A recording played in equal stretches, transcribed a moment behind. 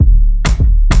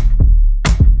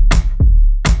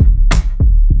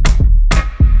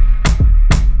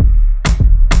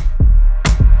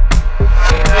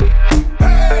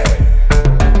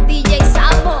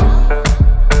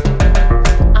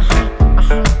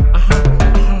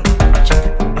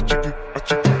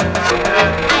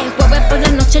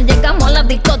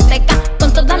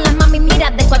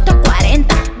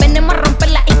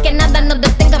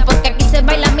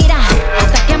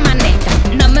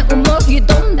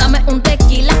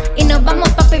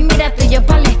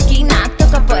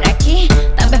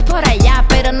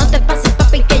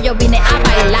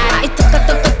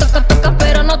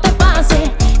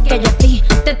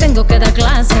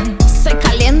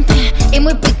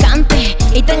picante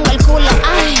y tengo el culo,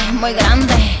 ay, muy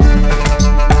grande.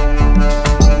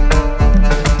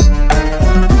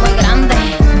 Muy grande.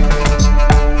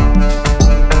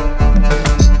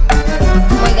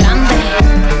 Muy grande.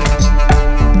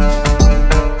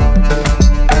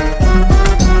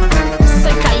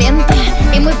 Soy caliente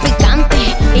y muy picante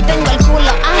y tengo el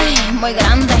culo, ay, muy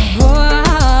grande.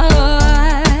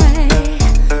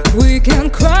 We can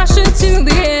crush it till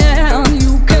the end.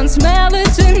 You can smell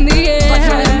it in the air, but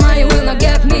your money will not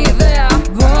get me there.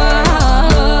 Boy,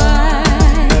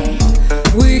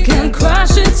 we can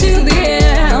crush it till the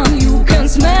end. You can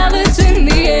smell it in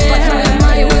the air, but your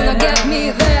money will not get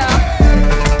me there.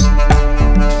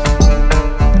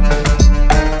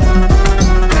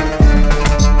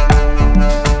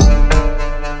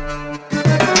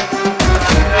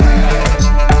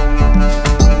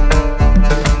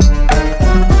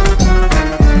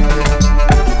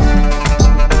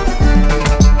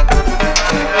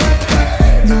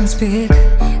 Don't speak,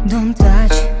 don't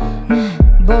touch,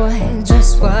 boy,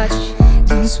 just watch.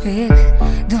 Don't speak,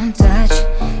 don't touch,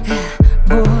 yeah,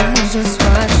 boy, just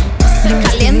watch. Soy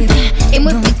caliente y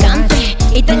muy picante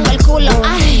y tengo el culo,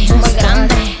 ay, muy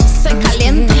grande. Soy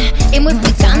caliente y muy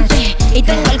picante y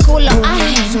tengo el culo,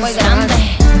 ay, muy grande.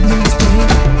 Don't speak,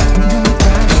 don't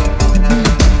touch,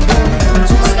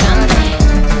 Muy grande.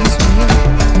 don't speak,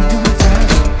 don't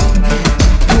touch, yeah,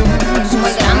 boy, just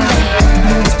Muy grande.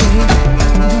 don't speak,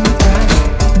 don't touch,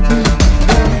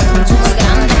 Muy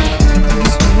grande. don't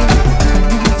speak,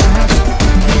 don't touch,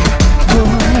 yeah,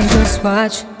 boy, just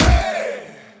watch.